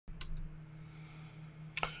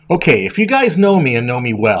Okay, if you guys know me and know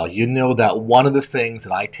me well, you know that one of the things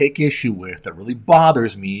that I take issue with that really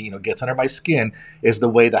bothers me, gets under my skin, is the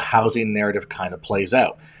way the housing narrative kind of plays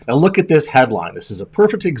out. Now, look at this headline. This is a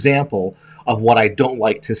perfect example of what I don't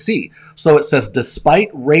like to see. So it says, despite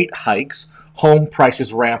rate hikes, home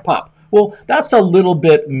prices ramp up. Well, that's a little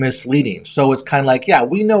bit misleading. So it's kind of like, yeah,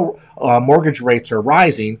 we know mortgage rates are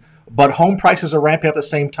rising, but home prices are ramping up at the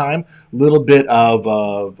same time. Little bit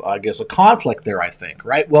of I guess, a conflict there, I think,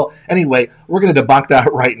 right? Well, anyway, we're going to debunk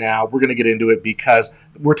that right now. We're going to get into it because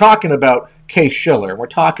we're talking about Case-Shiller. We're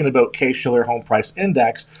talking about Case-Shiller Home Price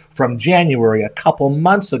Index from January, a couple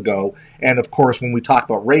months ago. And of course, when we talk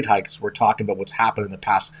about rate hikes, we're talking about what's happened in the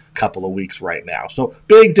past couple of weeks right now. So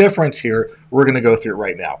big difference here. We're going to go through it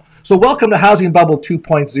right now. So welcome to Housing Bubble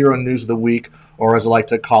 2.0 News of the Week, or as I like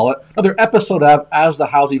to call it, another episode of As the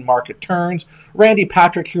Housing Market Turns. Randy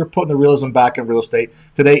Patrick here, putting the realism back in real estate.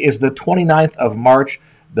 Today is the 29th of March.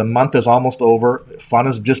 The month is almost over. Fun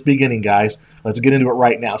is just beginning, guys. Let's get into it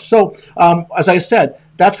right now. So, as I said,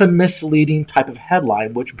 that's a misleading type of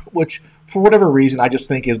headline, which for whatever reason, I just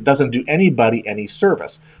think doesn't do anybody any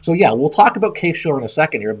service. So yeah, we'll talk about Case-Shiller in a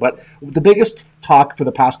second here, but the biggest talk for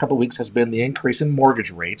the past couple of weeks has been the increase in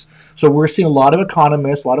mortgage rates. So we're seeing a lot of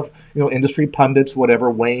economists, a lot of industry pundits, whatever,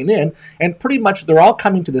 weighing in, and pretty much they're all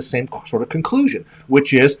coming to the same sort of conclusion,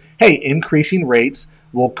 which is, hey, increasing rates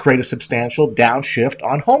will create a substantial downshift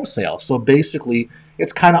on home sales. So basically,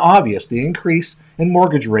 it's kind of obvious. The increase in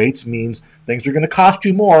mortgage rates means things are going to cost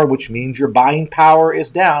you more, which means your buying power is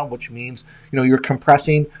down, which means you're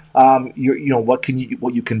compressing what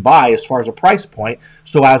you can buy as far as a price point.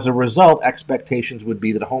 So as a result, expectations would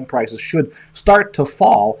be that home prices should start to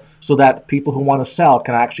fall, so that people who want to sell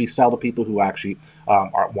can actually sell to people who actually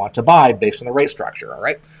want to buy based on the rate structure. All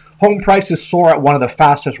right, home prices soar at one of the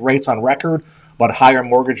fastest rates on record, but higher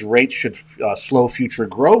mortgage rates should slow future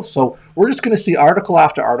growth. So we're just going to see article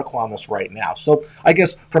after article on this right now. So I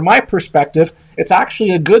guess from my perspective, it's actually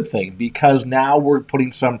a good thing, because now we're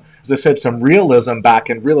putting some, as I said, some realism back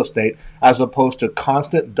in real estate, as opposed to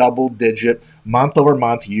constant double-digit month over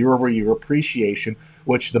month, year over year appreciation,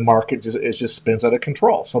 which the market just spins out of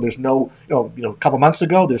control. So there's no, a couple months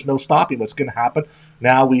ago, there's no stopping what's going to happen.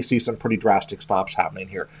 Now we see some pretty drastic stops happening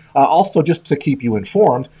here. Also, just to keep you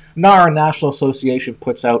informed, NAR, National Association,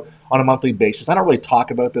 puts out on a monthly basis. I don't really talk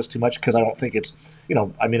about this too much because I don't think it's,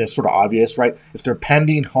 it's sort of obvious, right? It's their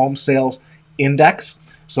pending home sales index.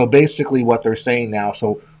 So basically what they're saying now,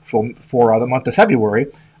 so for the month of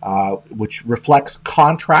February, which reflects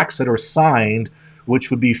contracts that are signed,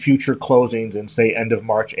 which would be future closings in, say, end of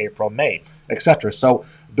March, April, May, etc. So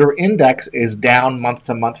their index is down month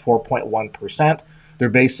to month 4.1%. They're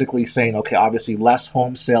basically saying, okay, obviously less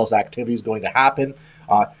home sales activity is going to happen.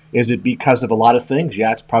 Is it because of a lot of things?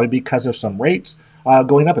 Yeah, it's probably because of some rates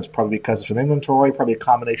going up. It's probably because of some inventory, probably a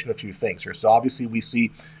combination of a few things here. So obviously we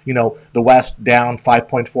see, the West down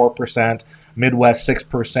 5.4%, Midwest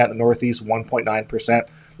 6%, the Northeast 1.9%,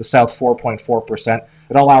 the South 4.4%.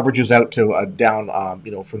 It all averages out to a down,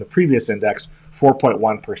 from the previous index,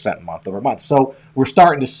 4.1% month over month. So we're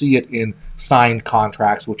starting to see it in signed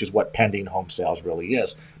contracts, which is what pending home sales really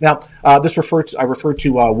is. Now, I referred to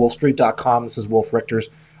wolfstreet.com. This is Wolf Richter's,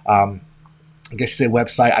 I guess you say,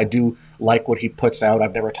 website. I do like what he puts out.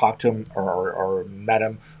 I've never talked to him or met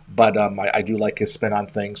him, but I do like his spin on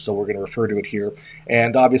things, so we're going to refer to it here.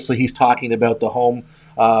 And obviously, he's talking about the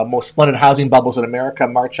most splendid housing bubbles in America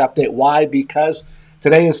March update. Why? Because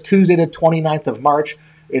today is Tuesday, the 29th of March.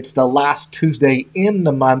 It's the last Tuesday in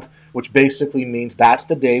the month, which basically means that's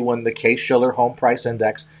the day when the Case-Shiller Home Price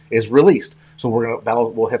Index is released. So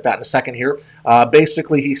we'll hit that in a second here.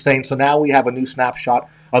 Basically, he's saying, so now we have a new snapshot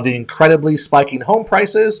of the incredibly spiking home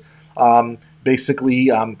prices. What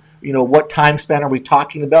time span are we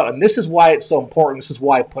talking about? And this is why it's so important. This is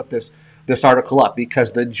why I put this article up,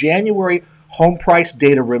 because the January home price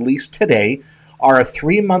data released today are a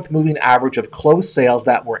 3-month moving average of closed sales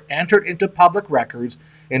that were entered into public records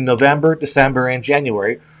in November, December, and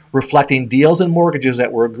January, reflecting deals and mortgages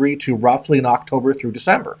that were agreed to roughly in October through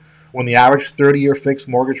December, when the average 30-year fixed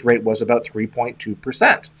mortgage rate was about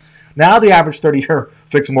 3.2%. Now the average 30-year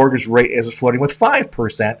fixed mortgage rate is floating with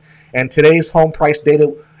 5%, and today's home price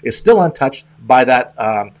data is still untouched by that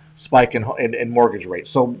spike in mortgage rates.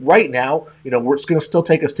 So right now, it's going to still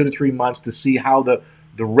take us 2 to 3 months to see how the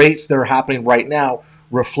rates that are happening right now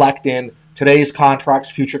reflect in today's contracts,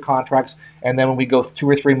 future contracts, and then when we go 2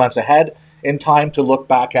 or 3 months ahead in time to look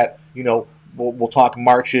back at, we'll talk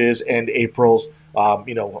March's and April's,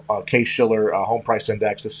 Case-Shiller home price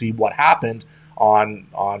index to see what happened on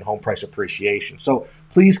home price appreciation. So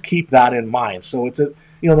please keep that in mind. So it's a,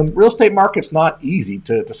 the real estate market's not easy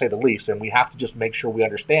to say the least, and we have to just make sure we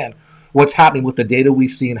understand what's happening with the data we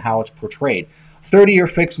see and how it's portrayed. 30-year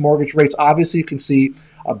fixed mortgage rates, obviously you can see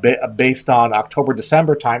a bit based on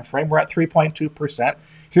October-December timeframe, we're at 3.2%.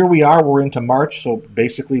 Here we are, we're into March, so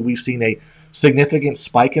basically we've seen a significant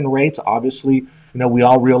spike in rates. Obviously, we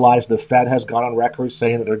all realize the Fed has gone on record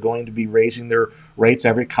saying that they're going to be raising their rates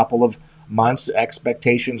every couple of months.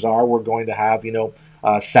 Expectations are we're going to have,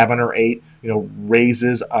 7 or 8,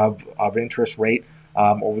 raises of interest rate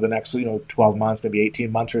over the next 12 months, maybe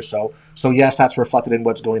 18 months or so. So yes, that's reflected in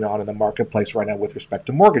what's going on in the marketplace right now with respect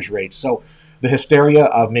to mortgage rates. So the hysteria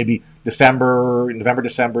of maybe November,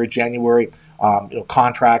 December, January,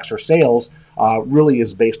 contracts or sales really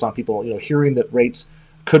is based on people hearing that rates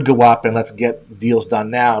could go up and let's get deals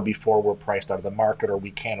done now before we're priced out of the market or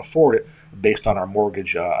we can't afford it based on our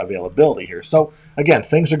mortgage availability here. So again,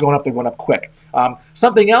 things are going up, they're going up quick.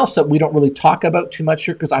 Something else that we don't really talk about too much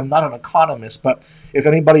here, because I'm not an economist, but if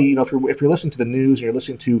anybody, if you're listening to the news and you're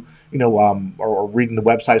listening to, or reading the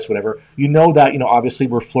websites, whatever, that, obviously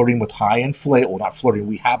we're flirting with high inflation. Well, not flirting,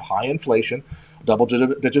 we have high inflation,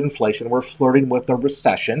 double-digit inflation. We're flirting with a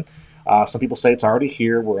recession. Some people say it's already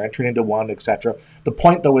here, we're entering into one, etc. The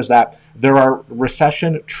point, though, is that there are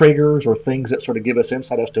recession triggers or things that sort of give us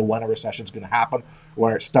insight as to when a recession is going to happen,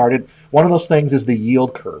 when it started. One of those things is the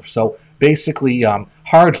yield curve. So basically,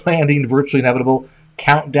 hard landing, virtually inevitable.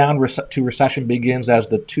 Countdown to recession begins as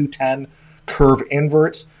the 210 curve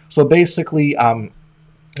inverts. So basically,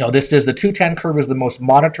 this is the 210 curve is the most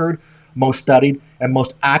monitored, most studied, and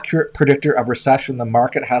most accurate predictor of recession the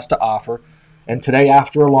market has to offer. And today,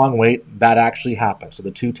 after a long wait, that actually happened. So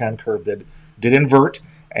the 210 curve did invert,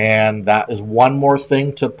 and that is one more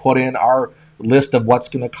thing to put in our list of what's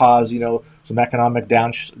going to cause, some economic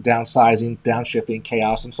downsizing, downshifting,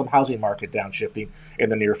 chaos, and some housing market downshifting in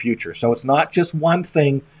the near future. So it's not just one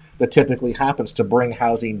thing that typically happens to bring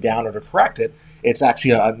housing down or to correct it. It's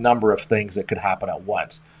actually a number of things that could happen at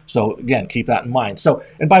once. So again, keep that in mind. So,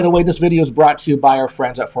 and by the way, this video is brought to you by our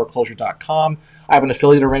friends at Foreclosure.com. I have an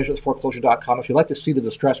affiliate arrangement with Foreclosure.com. If you'd like to see the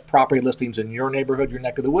distressed property listings in your neighborhood, your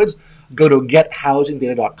neck of the woods, go to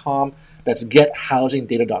gethousingdata.com. That's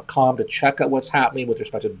gethousingdata.com to check out what's happening with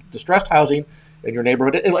respect to distressed housing in your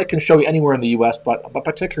neighborhood. It can show you anywhere in the U.S., but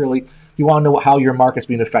particularly if you want to know how your market's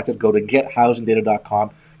being affected, go to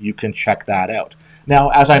gethousingdata.com. You can check that out. Now,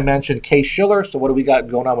 as I mentioned, Case-Shiller. So what do we got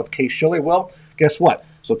going on with Case-Shiller? Well, guess what?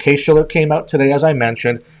 So Case-Shiller came out today, as I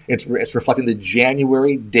mentioned. It's reflecting the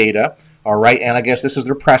January data, all right? And I guess this is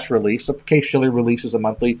their press release. So Case-Shiller releases a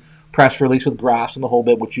monthly press release with graphs and the whole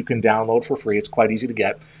bit, which you can download for free. It's quite easy to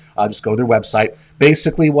get. Just go to their website.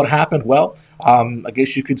 Basically, what happened? Well, I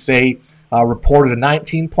guess you could say reported a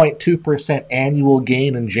 19.2% annual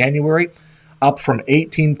gain in January, up from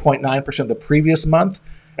 18.9% the previous month.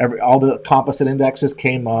 All the composite indexes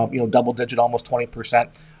came, double-digit, almost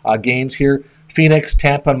 20% gains here. Phoenix,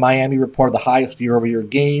 Tampa, and Miami reported the highest year-over-year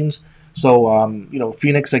gains. So,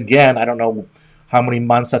 Phoenix, again, I don't know how many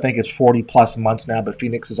months. I think it's 40-plus months now, but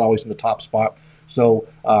Phoenix is always in the top spot. So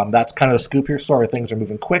that's kind of the scoop here. Sorry, things are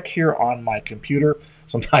moving quick here on my computer.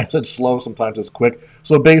 Sometimes it's slow, sometimes it's quick.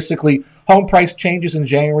 So basically, home price changes in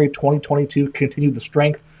January 2022 continued the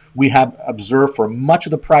strength we have observed for much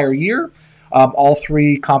of the prior year. All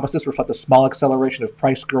three composites reflect a small acceleration of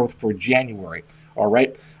price growth for January. All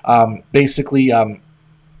right.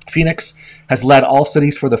 Phoenix has led all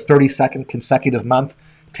cities for the 32nd consecutive month.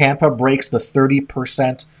 Tampa breaks the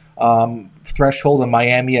 30% threshold, and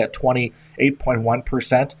Miami at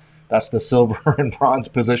 28.1%. That's the silver and bronze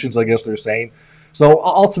positions, I guess they're saying. So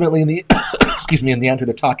ultimately, in the in the end,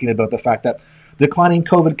 they're talking about the fact that declining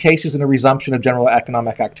COVID cases and a resumption of general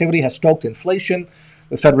economic activity has stoked inflation.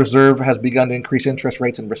 The Fed Reserve has begun to increase interest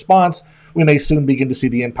rates in response. We may soon begin to see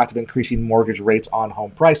the impact of increasing mortgage rates on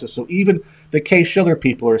home prices. So even the Case-Shiller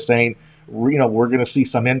people are saying, we're going to see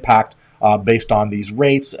some impact based on these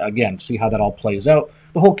rates. Again, see how that all plays out.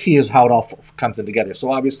 The whole key is how it all comes in together.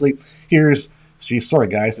 So obviously, sorry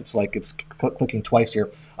guys, it's like it's clicking twice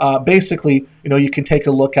here. Basically, you can take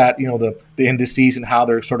a look at, the indices and how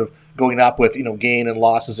they're sort of going up with, gain and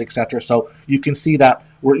losses, etc. So you can see that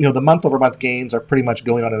the month-over-month gains are pretty much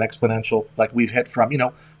going on an exponential, like we've hit from,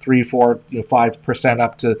 3, 4, 5%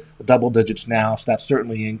 up to double digits now. So that's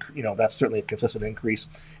certainly, that's certainly a consistent increase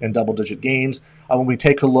in double-digit gains. When we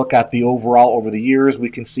take a look at the overall over the years, we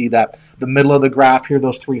can see that the middle of the graph here,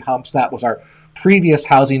 those three humps, that was our previous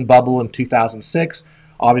housing bubble in 2006.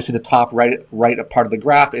 Obviously, the top right part of the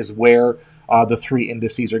graph is where the three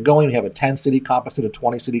indices are going. We have a 10-city composite, a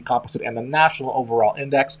 20-city composite, and the national overall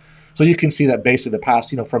index. So you can see that basically the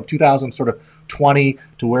past, from 2000 sort of 20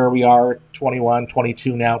 to where we are, 21,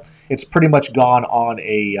 22 now, it's pretty much gone on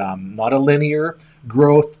a not a linear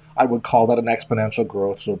growth. I would call that an exponential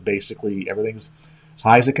growth. So basically everything's as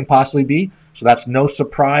high as it can possibly be. So that's no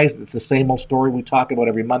surprise. It's the same old story we talk about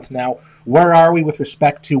every month now. Where are we with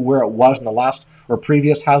respect to where it was in the last or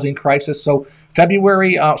previous housing crisis? So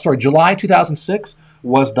July 2006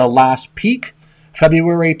 was the last peak.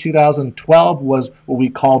 February 2012 was what we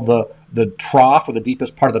call the trough, or the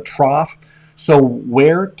deepest part of the trough. So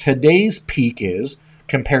where today's peak is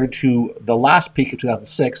compared to the last peak of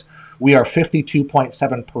 2006, we are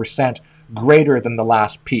 52.7% greater than the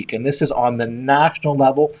last peak. And this is on the national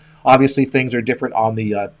level. Obviously, things are different on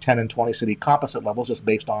the 10 and 20 city composite levels, just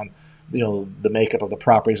based on the makeup of the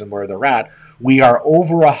properties and where they're at. We are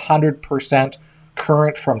over 100%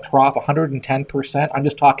 current from trough, 110%. I'm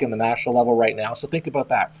just talking the national level right now. So think about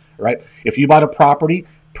that, right? If you bought a property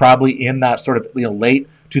probably in that sort of late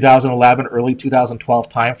 2011, early 2012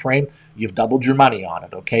 timeframe, you've doubled your money on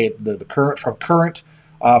it. Okay, the current from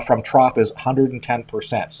trough is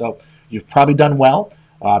 110%. So you've probably done well.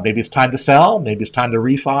 Maybe it's time to sell, maybe it's time to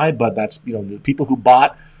refi, but that's the people who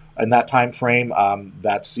bought in that time frame,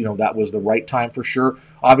 that was the right time for sure.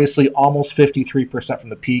 Obviously, almost 53% from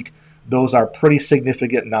the peak. Those are pretty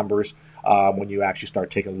significant numbers when you actually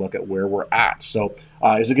start taking a look at where we're at. So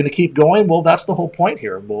is it going to keep going? Well, that's the whole point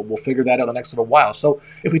here. We'll figure that out the next little while. So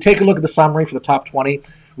if we take a look at the summary for the top 20,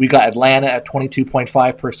 we got Atlanta at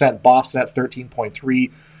 22.5%, Boston at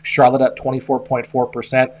 13.3%, Charlotte at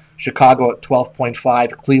 24.4%, Chicago at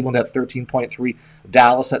 12.5%, Cleveland at 13.3%,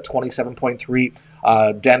 Dallas at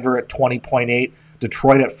 27.3%, Denver at 20.8%,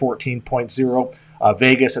 Detroit at 14.0%,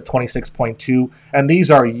 Vegas at 26.2%, and these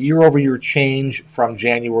are year-over-year change from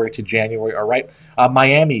January to January. All right,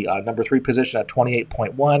 Miami, number 3 position at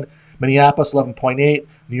 28.1%, Minneapolis 11.8%,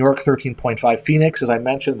 New York 13.5%, Phoenix, as I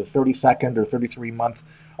mentioned, the 32nd or 33-month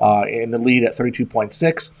in the lead at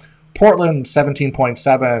 32.6%, Portland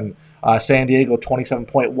 17.7%, San Diego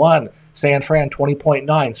 27.1%, San Fran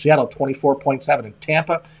 20.9%, Seattle 24.7%, and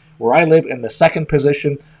Tampa, where I live, in the second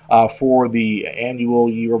position for the annual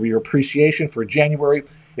year-over-year appreciation for January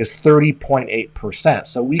is 30.8%.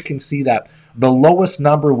 So we can see that the lowest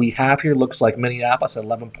number we have here looks like Minneapolis at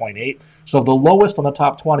 11.8%. So the lowest on the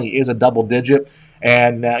top 20 is a double digit,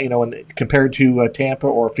 and compared to Tampa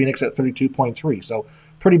or Phoenix at 32.3%. So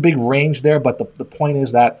pretty big range there, but the point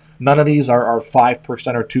is that none of these are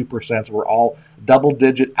 5% or 2%. So we're all double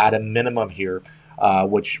digit at a minimum here,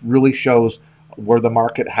 which really shows where the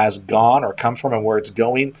market has gone or come from and where it's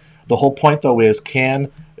going. The whole point, though, is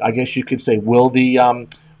I guess you could say, will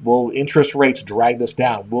interest rates drag this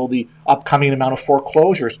down? Will the upcoming amount of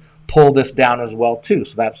foreclosures pull this down as well too?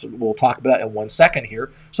 So we'll talk about that in 1 second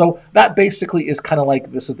here. So that basically is kind of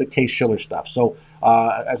like, this is the Case-Shiller stuff. So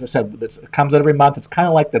as I said, it comes out every month. It's kind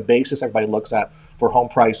of like the basis everybody looks at for home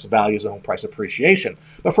price values and home price appreciation.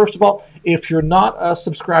 But first of all, if you're not a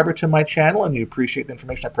subscriber to my channel and you appreciate the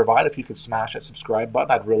information I provide, if you could smash that subscribe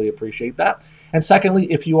button, I'd really appreciate that. And secondly,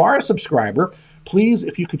 if you are a subscriber, please,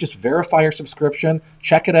 if you could just verify your subscription,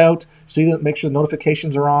 check it out, make sure the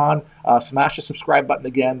notifications are on, smash the subscribe button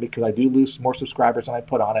again, because I do lose more subscribers than I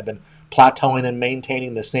put on. I've been plateauing and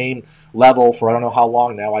maintaining the same level for I don't know how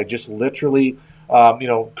long now. I just literally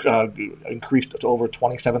increased to over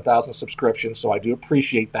 27,000 subscriptions, so I do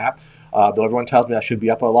appreciate that. Though everyone tells me I should be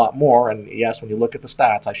up a lot more, and yes, when you look at the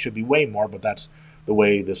stats, I should be way more, but that's the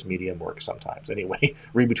way this medium works sometimes. Anyway,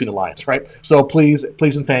 read between the lines, right? So please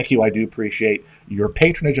and thank you. I do appreciate your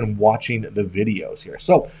patronage and watching the videos here.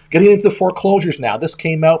 So getting into the foreclosures now. This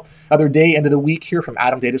came out the other day, end of the week here, from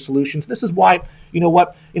Adam Data Solutions. This is why, I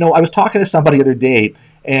was talking to somebody the other day,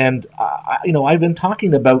 and I've been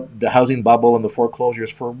talking about the housing bubble and the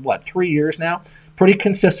foreclosures for 3 years now, pretty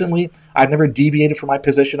consistently. I've never deviated from my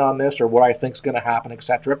position on this or what I think is going to happen,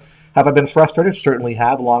 etc. Have I been frustrated? Certainly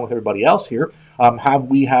have, along with everybody else here. Have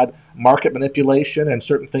we had market manipulation and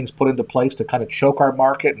certain things put into place to kind of choke our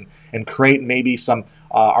market and create maybe some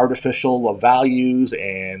artificial values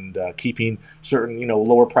and keeping certain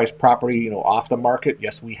lower priced property off the market?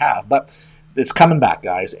 Yes, we have, but it's coming back,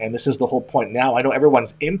 guys, and this is the whole point. Now, I know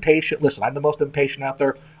everyone's impatient. Listen, I'm the most impatient out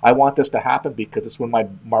there. I want this to happen because it's where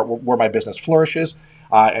my business flourishes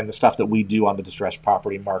and the stuff that we do on the distressed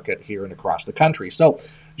property market here and across the country. So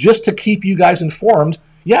just to keep you guys informed,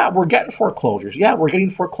 yeah, we're getting foreclosures. Yeah, we're getting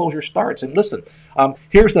foreclosure starts. And listen,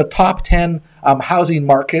 here's the top 10 housing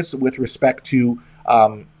markets with respect to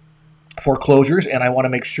foreclosures, and I want to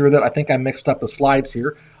make sure that I think I mixed up the slides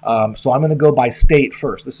here. So I'm going to go by state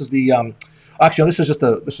first. This is the Actually, no,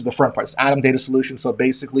 this is the front part. It's Atom Data Solution. So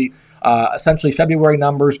basically, essentially, February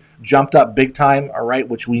numbers jumped up big time. All right,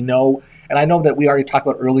 which we know, and I know that we already talked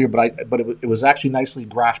about earlier, but it was actually nicely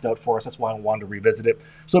graphed out for us. That's why I wanted to revisit it.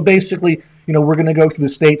 So basically, we're going to go to the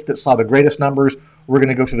states that saw the greatest numbers. We're going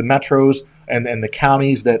to go to the metros and the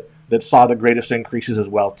counties that saw the greatest increases as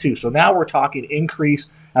well too. So now we're talking increase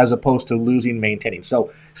as opposed to losing, maintaining.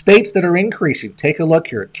 So states that are increasing, take a look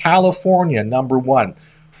here. California, number 1.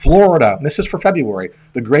 Florida, this is for February,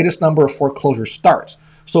 the greatest number of foreclosure starts.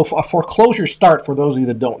 So a foreclosure start, for those of you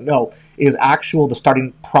that don't know, is the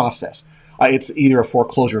starting process. It's either a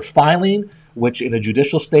foreclosure filing, which in a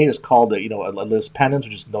judicial state is called a lis pendens,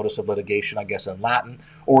 which is notice of litigation, I guess in Latin,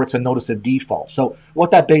 or it's a notice of default. So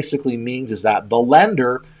what that basically means is that the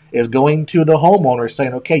lender is going to the homeowner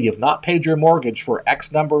saying, okay, you've not paid your mortgage for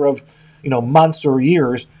X number of months or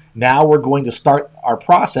years. Now we're going to start our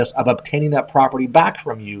process of obtaining that property back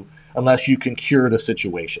from you unless you can cure the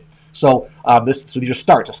situation. So these are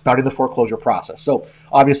starting the foreclosure process. So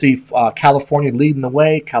obviously California leading the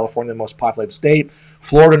way, California the most populated state,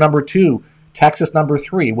 Florida number 2, Texas number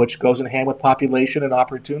 3, which goes in hand with population and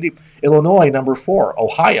opportunity, Illinois number 4,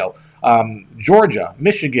 Ohio, Georgia,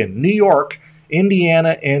 Michigan, New York,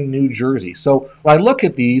 Indiana, and New Jersey. So when I look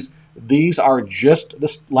at these are just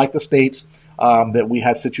like the states that we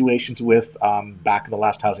had situations with back in the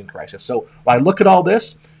last housing crisis. So when I look at all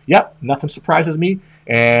this, nothing surprises me.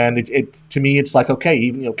 And to me, it's like, okay,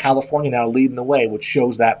 even California now leading the way, which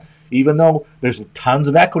shows that even though there's tons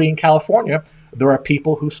of equity in California, there are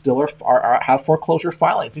people who still have foreclosure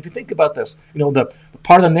filings. If you think about this, the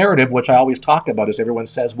part of the narrative, which I always talk about, is everyone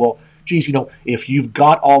says, well, geez, if you've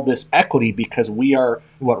got all this equity, because we are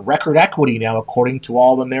record equity now, according to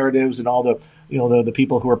all the narratives and all the the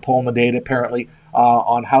people who are pulling the data apparently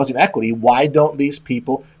on housing equity, why don't these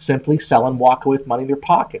people simply sell and walk away with money in their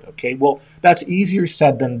pocket? Okay, well, that's easier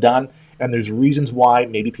said than done. And there's reasons why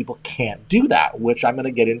maybe people can't do that, which I'm going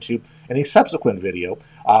to get into in a subsequent video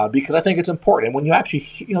because I think it's important. And when you actually,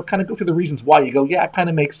 kind of go through the reasons why, you go, yeah, it kind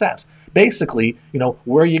of makes sense. Basically,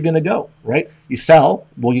 where are you going to go, right? You sell,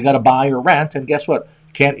 well, you got to buy or rent, and guess what?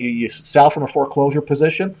 You sell from a foreclosure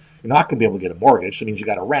position, you're not going to be able to get a mortgage. So it means you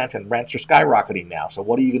got to rent, and rents are skyrocketing now. So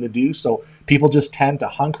what are you going to do? So people just tend to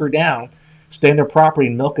hunker down, stay in their property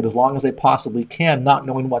and milk it as long as they possibly can, not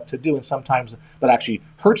knowing what to do. And sometimes that actually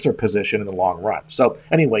hurts their position in the long run. So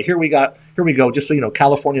anyway, here we go. Just so you know,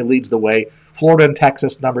 California leads the way. Florida and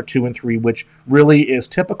Texas, number 2 and 3, which really is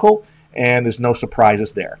typical, and there's no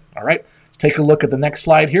surprises there. All right, let's take a look at the next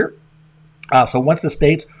slide here. So once the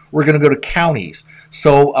states, we're going to go to counties.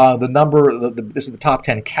 So this is the top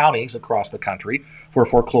 10 counties across the country for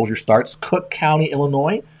foreclosure starts. Cook County,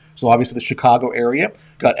 Illinois. So obviously the Chicago area.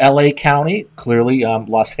 Got LA County, clearly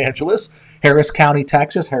Los Angeles. Harris County,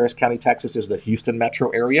 Texas. Harris County, Texas is the Houston metro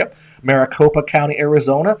area. Maricopa County,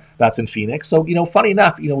 Arizona. That's in Phoenix. So, funny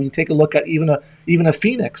enough, when you take a look at even a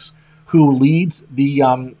Phoenix who leads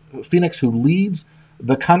the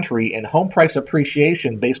country in home price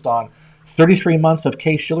appreciation based on 33 months of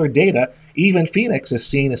Case-Shiller data, even Phoenix is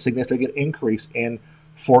seeing a significant increase in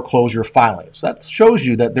foreclosure filings. So that shows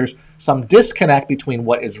you that there's some disconnect between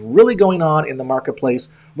what is really going on in the marketplace,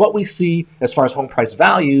 what we see as far as home price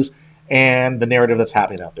values, and the narrative that's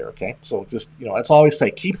happening out there, okay? So just, that's all I always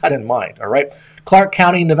say, keep that in mind, all right? Clark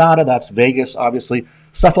County, Nevada, that's Vegas, obviously.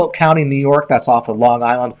 Suffolk County, New York, that's off of Long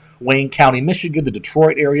Island. Wayne County, Michigan, the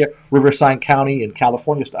Detroit area. Riverside County in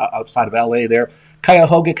California, just outside of LA there.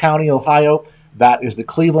 Cuyahoga County, Ohio, that is the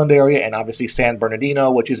Cleveland area, and obviously San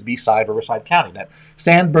Bernardino, which is beside Riverside County. That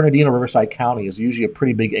San Bernardino, Riverside County is usually a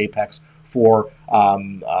pretty big apex for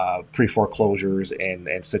pre-foreclosures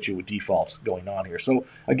and situ defaults going on here. So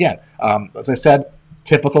again, as I said,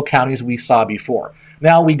 typical counties we saw before.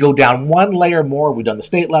 Now we go down one layer more. We've done the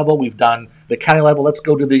state level. We've done the county level. Let's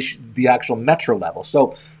go to the actual metro level.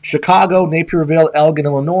 So Chicago, Naperville, Elgin,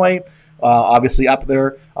 Illinois, obviously up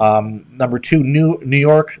there. Number 2, New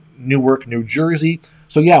York, Newark, New Jersey.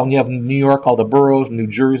 So yeah, when you have New York, all the boroughs, New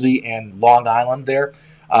Jersey, and Long Island there,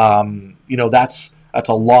 that's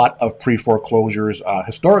a lot of pre-foreclosures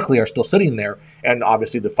historically are still sitting there, and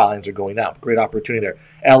obviously the filings are going up. Great opportunity there.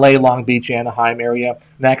 LA, Long Beach, Anaheim area.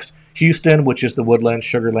 Next, Houston, which is the Woodlands,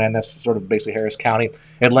 Sugarland. That's sort of basically Harris County.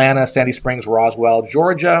 Atlanta, Sandy Springs, Roswell,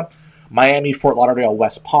 Georgia. Miami, Fort Lauderdale,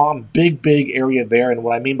 West Palm. Big area there. And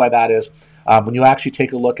what I mean by that is when you actually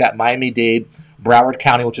take a look at Miami-Dade, Broward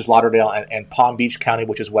County, which is Lauderdale, and Palm Beach County,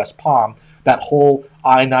 which is West Palm, that whole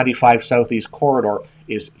I-95 Southeast corridor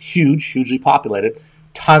is hugely populated.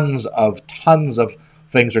 Tons of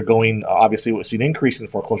things are going, obviously we've seen an increase in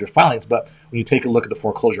foreclosure filings, but when you take a look at the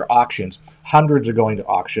foreclosure auctions, hundreds are going to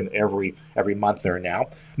auction every month there now.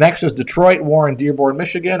 Next is Detroit, Warren, Dearborn,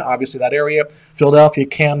 Michigan, obviously that area, Philadelphia,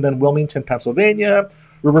 Camden, Wilmington, Pennsylvania,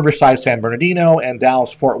 Riverside, San Bernardino, and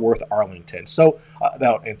Dallas, Fort Worth, Arlington. So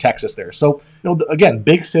out in Texas there. So again,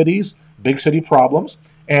 big cities, big city problems,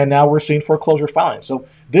 and now we're seeing foreclosure filings. So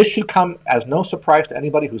this should come as no surprise to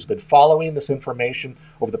anybody who's been following this information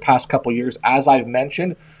over the past couple of years. As I've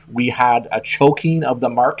mentioned, we had a choking of the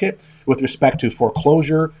market with respect to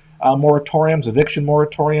foreclosure moratoriums, eviction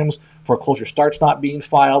moratoriums, foreclosure starts not being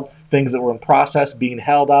filed, things that were in process being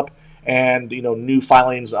held up, and new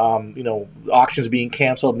filings, auctions being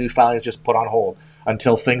canceled, new filings just put on hold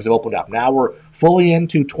until things have opened up. Now we're fully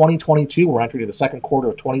into 2022. We're entering the second quarter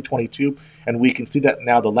of 2022, and we can see that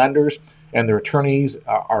now the lenders and their attorneys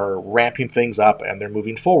are ramping things up and they're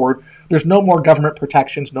moving forward. There's no more government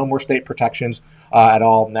protections, no more state protections at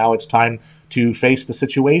all. Now it's time to face the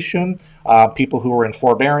situation. People who are in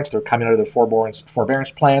forbearance, they're coming out of their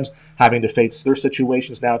forbearance plans, having to face their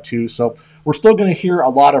situations now too. So we're still going to hear a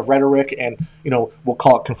lot of rhetoric and, we'll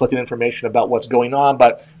call it conflicting information about what's going on,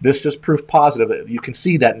 but this is proof positive. You can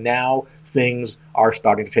see that now things are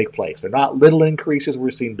starting to take place. They're not little increases.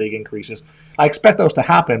 We're seeing big increases. I expect those to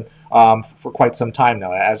happen for quite some time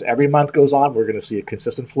now. As every month goes on, we're going to see a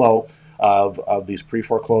consistent flow of these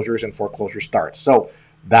pre-foreclosures and foreclosure starts. So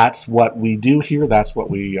that's what we do here. That's what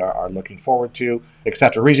we are looking forward to,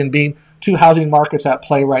 etc. Reason being, two housing markets at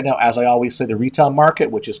play right now. As I always say, the retail market,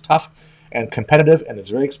 which is tough and competitive, and it's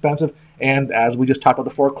very expensive. And as we just talked about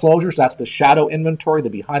the foreclosures, that's the shadow inventory, the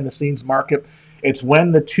behind-the-scenes market. It's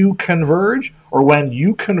when the two converge, or when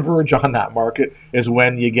you converge on that market, is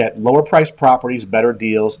when you get lower-priced properties, better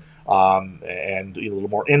deals, and a little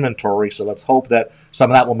more inventory. So let's hope that some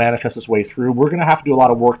of that will manifest its way through. We're going to have to do a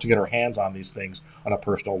lot of work to get our hands on these things on a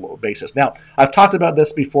personal basis. Now, I've talked about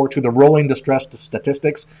this before too, the rolling distress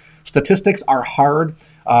statistics. Statistics are hard.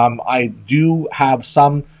 I do have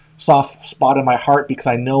some soft spot in my heart because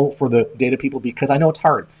I know for the data people, because I know it's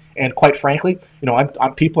hard. And quite frankly,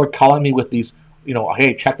 people are calling me with these,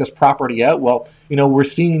 hey, check this property out. Well, we're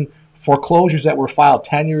seeing foreclosures that were filed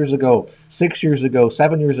 10 years ago, 6 years ago,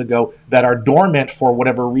 7 years ago that are dormant for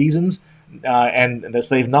whatever reasons, and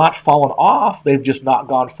they've not fallen off. They've just not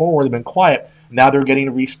gone forward. They've been quiet. Now they're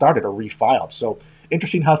getting restarted or refiled. So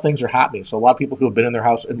interesting how things are happening. So a lot of people who have been in their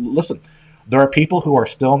house, and listen, there are people who are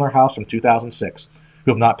still in their house from 2006 who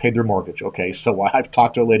have not paid their mortgage. Okay, so I've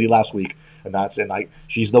talked to a lady last week, and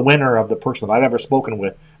she's the winner of the person that I've ever spoken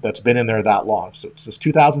with that's been in there that long. So since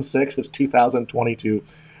 2006, it's 2022.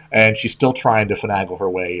 And she's still trying to finagle her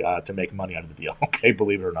way to make money out of the deal, okay,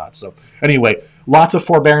 believe it or not. So anyway, lots of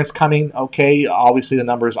forbearance coming, okay. Obviously, the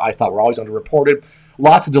numbers I thought were always underreported.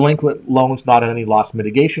 Lots of delinquent loans not in any loss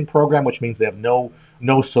mitigation program, which means they have no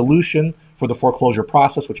solution for the foreclosure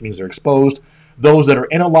process, which means they're exposed. Those that are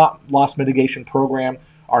in a loss mitigation program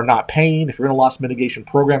are not paying. If you're in a loss mitigation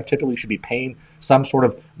program, typically you should be paying some sort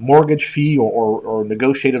of mortgage fee or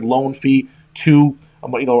negotiated loan fee to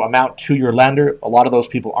amount to your lender. A lot of those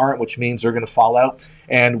people aren't, which means they're going to fall out.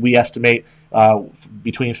 And we estimate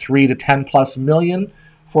between 3 to 10 plus million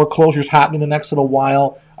foreclosures happening the next little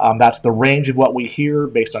while. That's the range of what we hear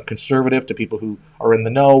based on conservative to people who are in the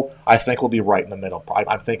know. I think we'll be right in the middle.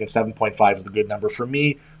 I'm thinking 7.5 is the good number for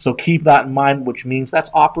me. So keep that in mind, which means that's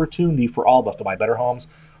opportunity for all of us to buy better homes,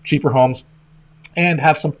 cheaper homes, and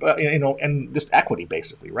have some, and just equity,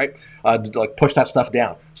 basically, right? To push that stuff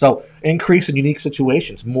down. So increase in unique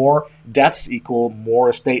situations. More deaths equal more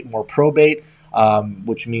estate, more probate,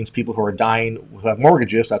 which means people who are dying who have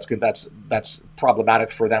mortgages. That's good. That's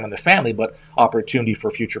problematic for them and their family, but opportunity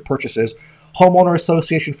for future purchases. Homeowner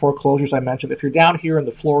association foreclosures, I mentioned. If you're down here in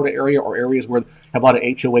the Florida area or areas where have a lot of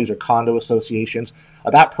HOAs or condo associations,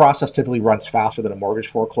 that process typically runs faster than a mortgage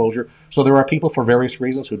foreclosure. So there are people for various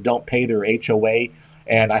reasons who don't pay their HOA,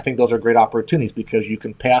 and I think those are great opportunities because you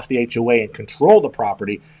can pay off the HOA and control the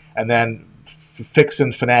property and then fix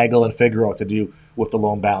and finagle and figure out what to do with the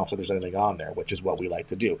loan balance if there's anything on there, which is what we like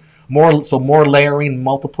to do. More layering,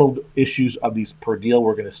 multiple issues of these per deal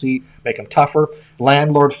we're going to see, make them tougher.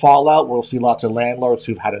 Landlord fallout, we'll see lots of landlords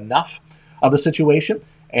who've had enough of the situation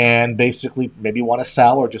and basically maybe want to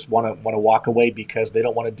sell or just want to walk away because they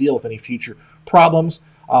don't want to deal with any future problems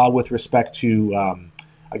with respect to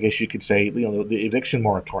I guess you could say, the eviction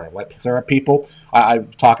moratorium. Like, there are people, I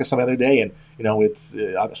talked to some the other day, and it's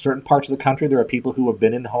certain parts of the country, there are people who have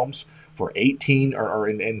been in homes for 18 or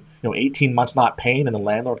in 18 months not paying, and the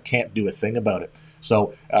landlord can't do a thing about it.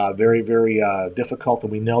 So very, very difficult.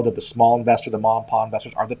 And we know that the small investor, the mom and pop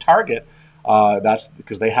investors, are the target That's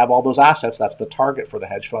because they have all those assets. That's the target for the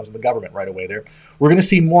hedge funds and the government right away there. We're going to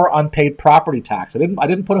see more unpaid property tax. I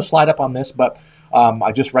didn't put a slide up on this, but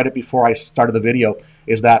I just read it before I started the video,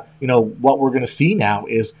 is that, what we're going to see now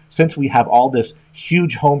is, since we have all this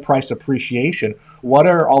huge home price appreciation, what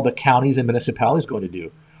are all the counties and municipalities going to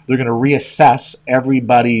do? They're going to reassess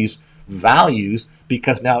everybody's values,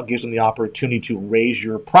 because now it gives them the opportunity to raise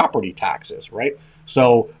your property taxes, right?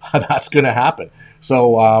 So that's going to happen.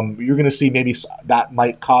 So you're going to see maybe that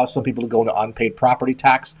might cause some people to go into unpaid property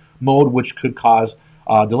tax mode, which could cause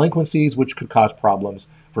delinquencies, which could cause problems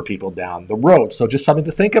for people down the road. So just something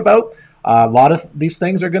to think about. A lot of these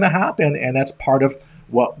things are going to happen, and that's part of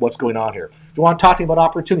what's going on here. If you want to talk to me about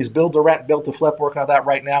opportunities, build to rent, build to flip, working on that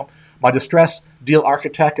right now. My Distress Deal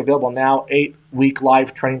Architect, available now, 8-week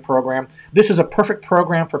live training program. This is a perfect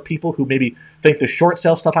program for people who maybe think the short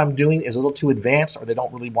sale stuff I'm doing is a little too advanced, or they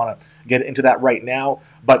don't really want to get into that right now.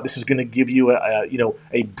 But this is going to give you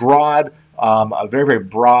a broad, a very, very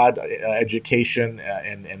broad education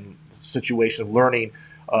and situation of learning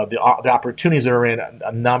the opportunities that are in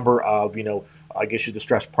a number of, I guess, you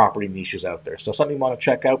distressed property niches out there. So something you want to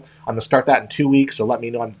check out. I'm going to start that in 2 weeks, so let me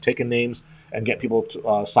know. I'm taking names and get people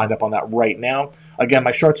signed up on that right now. Again,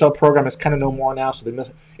 my short sale program is kind of no more now, so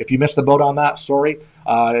if you missed the boat on that, sorry.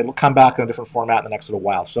 It'll come back in a different format in the next little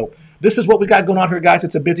while. So this is what we got going on here, guys.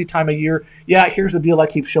 It's a busy time of year. Yeah, here's the deal I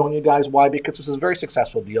keep showing you guys. Why? Because this is a very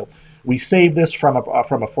successful deal. We saved this from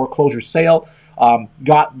a foreclosure sale,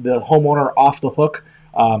 got the homeowner off the hook,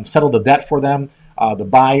 settled the debt for them. The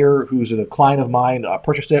buyer, who's a client of mine,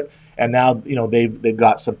 purchased it, and now they've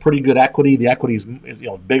got some pretty good equity. The equity is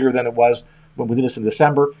bigger than it was when we did this in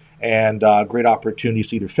December, and great opportunities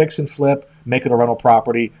to either fix and flip, make it a rental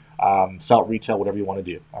property, sell it retail, whatever you want to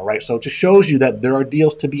do. All right, so it just shows you that there are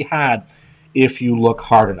deals to be had if you look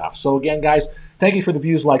hard enough. So again, guys, thank you for the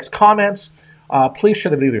views, likes, comments. Please share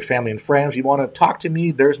the video with your family and friends. If you want to talk to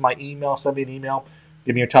me, there's my email. Send me an email.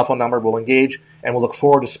 Give me your telephone number. We'll engage, and we'll look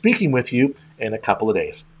forward to speaking with you in a couple of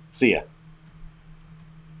days. See ya.